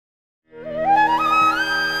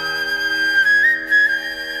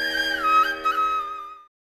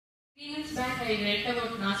I read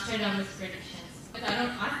about Нострадамус predictions. But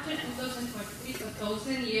around after 2043, for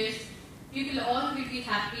 1,000 years, people all will be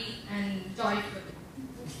happy and joyful.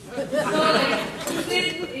 So, the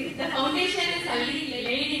foundation is already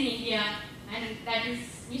laid in India, and that is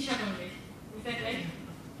Isha Foundation. Is that right?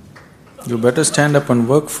 You better stand up and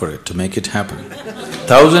work for it to make it happen.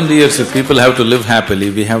 1,000 years, if people have to live happily,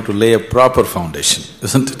 we have to lay a proper foundation,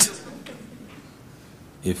 isn't it?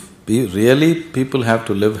 If really people have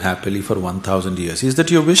to live happily for 1,000 years, is that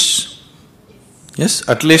your wish? Yes,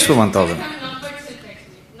 at least for 1,000.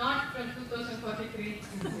 Not from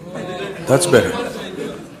 2043. That's better.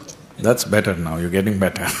 That's better now, you're getting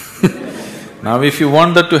better. Now if you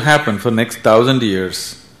want that to happen for next 1,000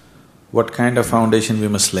 years, what kind of foundation we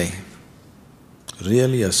must lay?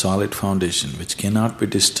 Really a solid foundation which cannot be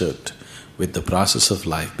disturbed with the process of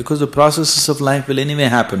life, because the processes of life will anyway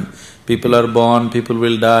happen. People are born, people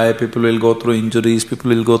will die, people will go through injuries, people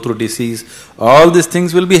will go through disease. All these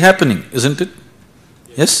things will be happening, isn't it?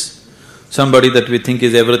 Yes? Somebody that we think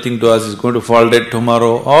is everything to us is going to fall dead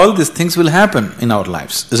tomorrow. All these things will happen in our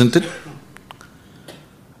lives, isn't it?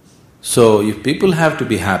 So, if people have to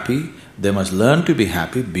be happy, they must learn to be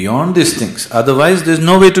happy beyond these things. Otherwise, there's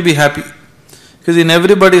no way to be happy. Because in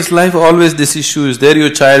everybody's life, always this issue is there, your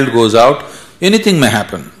child goes out, anything may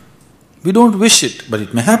happen. We don't wish it, but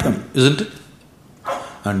it may happen, isn't it?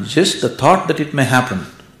 And just the thought that it may happen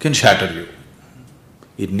can shatter you.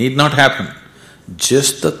 It need not happen.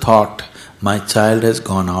 Just the thought, my child has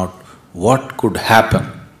gone out, what could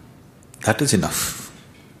happen? That is enough.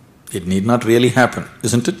 It need not really happen,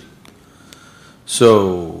 isn't it?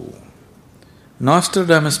 So,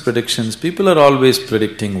 Nostradamus predictions, people are always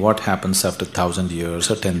predicting what happens after 1,000 years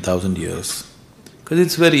or 10,000 years, because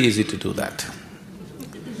it's very easy to do that.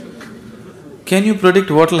 Can you predict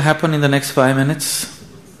what will happen in the next 5 minutes?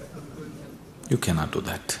 You cannot do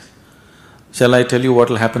that. Shall I tell you what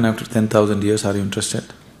will happen after 10,000 years? Are you interested?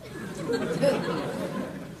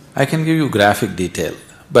 I can give you graphic detail,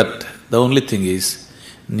 but the only thing is,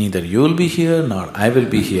 neither you will be here nor I will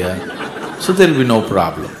be here, so there will be no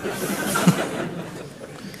problem.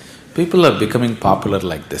 People are becoming popular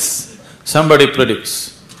like this. Somebody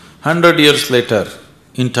predicts, 100 years later,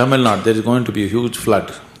 in Tamil Nadu there is going to be a huge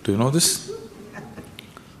flood. Do you know this?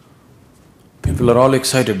 People are all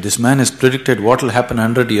excited, this man has predicted what will happen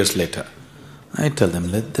 100 years later. I tell them,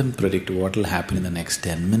 let them predict what will happen in the next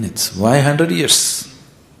 10 minutes. Why 100 years?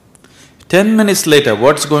 10 minutes later,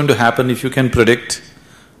 what's going to happen if you can predict,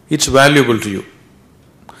 it's valuable to you.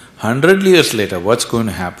 100 years later, what's going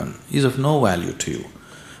to happen is of no value to you.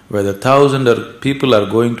 Whether 1,000 people are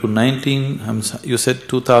going to you said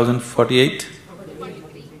 2048?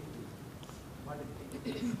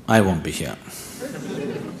 I won't be here.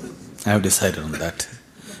 I have decided on that.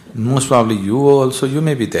 Most probably you also, you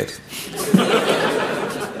may be there.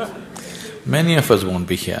 Many of us won't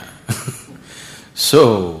be here.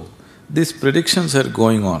 So, these predictions are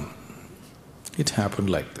going on. It happened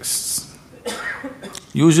like this.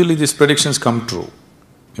 Usually these predictions come true.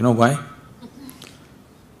 You know why?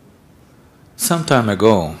 Some time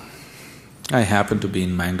ago, I happened to be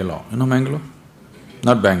in Mangalore. You know Mangalore?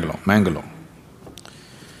 Not Bangalore, Mangalore.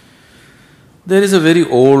 There is a very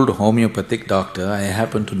old homeopathic doctor, I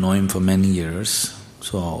happened to know him for many years.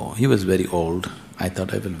 So, he was very old, I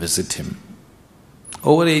thought I will visit him.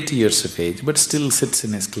 Over 80 years of age, but still sits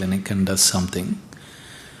in his clinic and does something.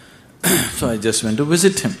 So I just went to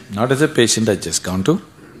visit him, not as a patient, I just gone to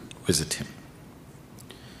visit him.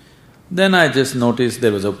 Then I just noticed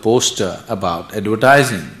there was a poster about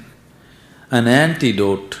advertising an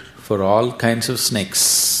antidote for all kinds of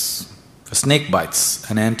snakes, for snake bites,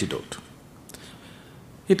 an antidote.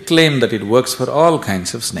 It claimed that it works for all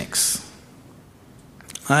kinds of snakes.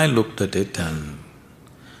 I looked at it and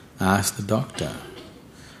asked the doctor,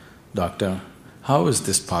 "Doctor, how is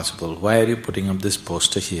this possible? Why are you putting up this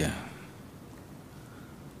poster here?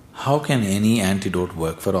 How can any antidote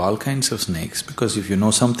work for all kinds of snakes? Because if you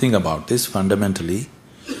know something about this, fundamentally,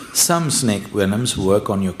 some snake venoms work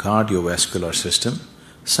on your cardiovascular system,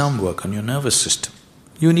 some work on your nervous system.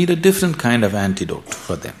 You need a different kind of antidote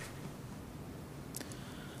for them.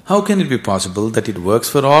 How can it be possible that it works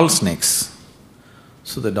for all snakes?"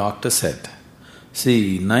 So the doctor said,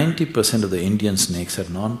 "See, 90% of the Indian snakes are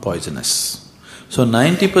non-poisonous. So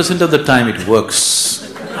 90% of the time it works."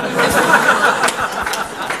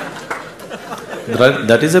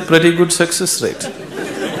 That is a pretty good success rate.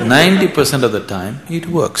 90% of the time it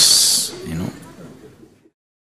works.